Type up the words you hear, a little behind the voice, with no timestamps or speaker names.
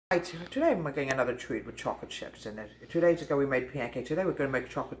Right, today I'm making another treat with chocolate chips in it. 2 days ago we made pancakes. Today we're going to make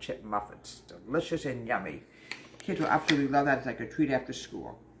chocolate chip muffins. Delicious and yummy. Kids will absolutely love that. It's like a treat after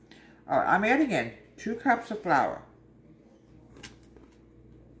school. Alright, I'm adding in 2 cups of flour.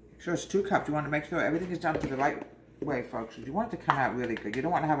 So it's 2 cups. You want to make sure everything is done the right way, folks. You want it to come out really good. You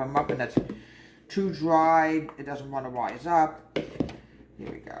don't want to have a muffin that's too dry. It doesn't want to rise up. Here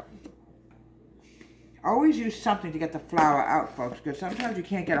we go. Always use something to get the flour out, folks, because sometimes you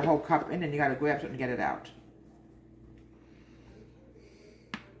can't get a whole cup in and you got to grab something to get it out.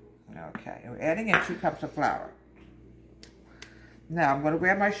 Okay, we're adding in 2 cups of flour. Now I'm going to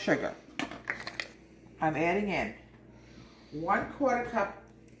grab my sugar. I'm adding in 1/4 cup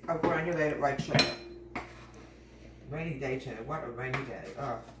of granulated white sugar. Rainy day today. What a rainy day.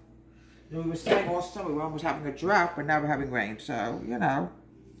 Oh. We were saying all summer we were almost having a drought, but now we're having rain, so, you know.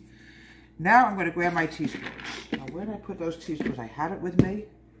 Now I'm going to grab my teaspoons. Now where did I put those teaspoons? I had it with me.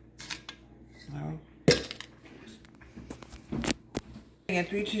 So, and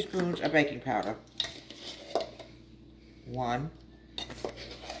 3 teaspoons of baking powder. 1.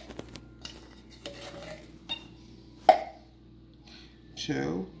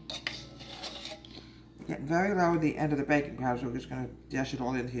 2. We're getting very low at the end of the baking powder, so we're just going to dash it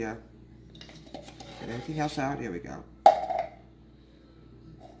all in here. Get anything else out? Here we go.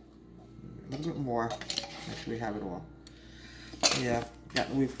 A little bit more. Make sure we have it all. Yeah,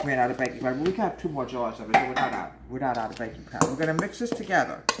 we've ran out of baking powder. But we got 2 more jars of it, so we're not out of baking powder. We're going to mix this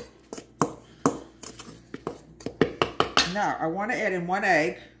together. Now, I want to add in 1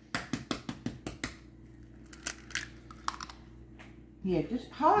 egg. Yeah, this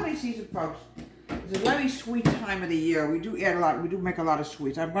holiday season, folks, is a very sweet time of the year. We do make a lot of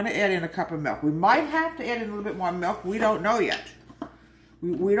sweets. I'm going to add in a cup of milk. We might have to add in a little bit more milk. We don't know yet.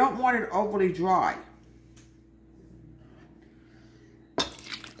 We don't want it overly dry. I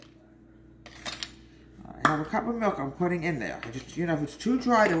have a cup of milk I'm putting in there. I just, you know, if it's too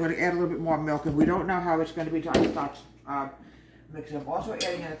dry, then we're going to add a little bit more milk, and we don't know how it's going to be until I start mixing. I'm also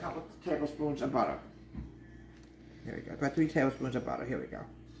adding in a couple of tablespoons of butter. Here we go. About 3 tablespoons of butter. Here we go.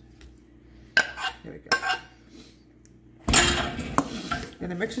 Here we go. I'm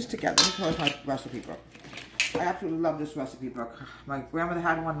going to mix this together. Let me close my recipe book. I absolutely love this recipe book. My grandmother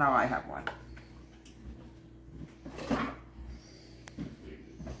had one, now I have one.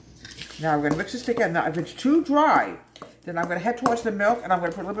 Now we're going to mix this together. Now if it's too dry, then I'm going to head towards the milk and I'm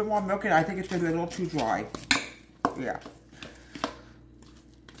going to put a little bit more milk in. I think it's going to be a little too dry. Yeah.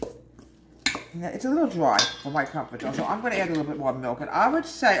 Yeah, it's a little dry for my comfort zone, so I'm going to add a little bit more milk. And I would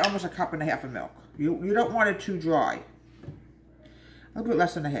say almost 1.5 cups of milk. You don't want it too dry. A little bit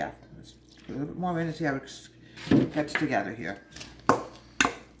less than a half. Let's put a little bit more in and see how it gets together here.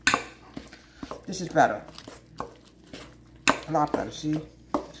 This is better. A lot better, see?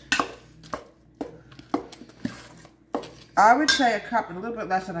 I would say 1 cup and a little bit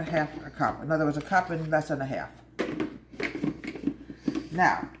less than a cup. In other words, 1 cup and less than a half.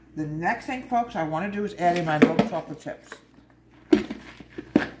 Now, the next thing, folks, I want to do is add in my milk chocolate chips.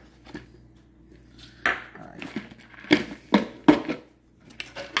 Alright.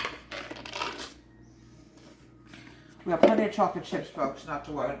 We have plenty of chocolate chips, folks, not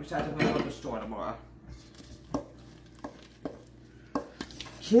to worry. Besides, I'm going to go to the store tomorrow.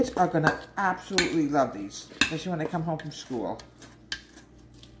 Kids are going to absolutely love these, especially when they come home from school.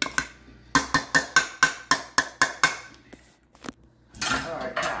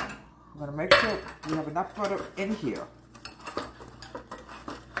 Alright, now, I'm going to make sure we have enough butter in here.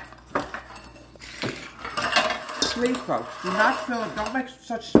 Please, folks, do not fill it. Don't make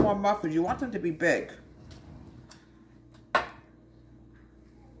such small muffins. You want them to be big.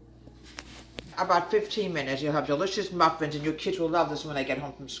 About 15 minutes, you'll have delicious muffins, and your kids will love this when they get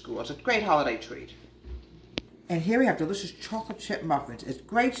home from school. It's a great holiday treat. And here we have delicious chocolate chip muffins. It's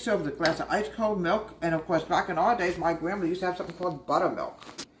great served with a glass of ice cold milk, and of course, back in our days, my grandmother used to have something called buttermilk.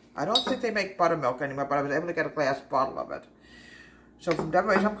 I don't think they make buttermilk anymore, but I was able to get a glass bottle of it. So from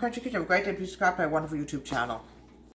Deborah, I'm Crunchy Kitchen. Have a great day. Please subscribe to my wonderful YouTube channel.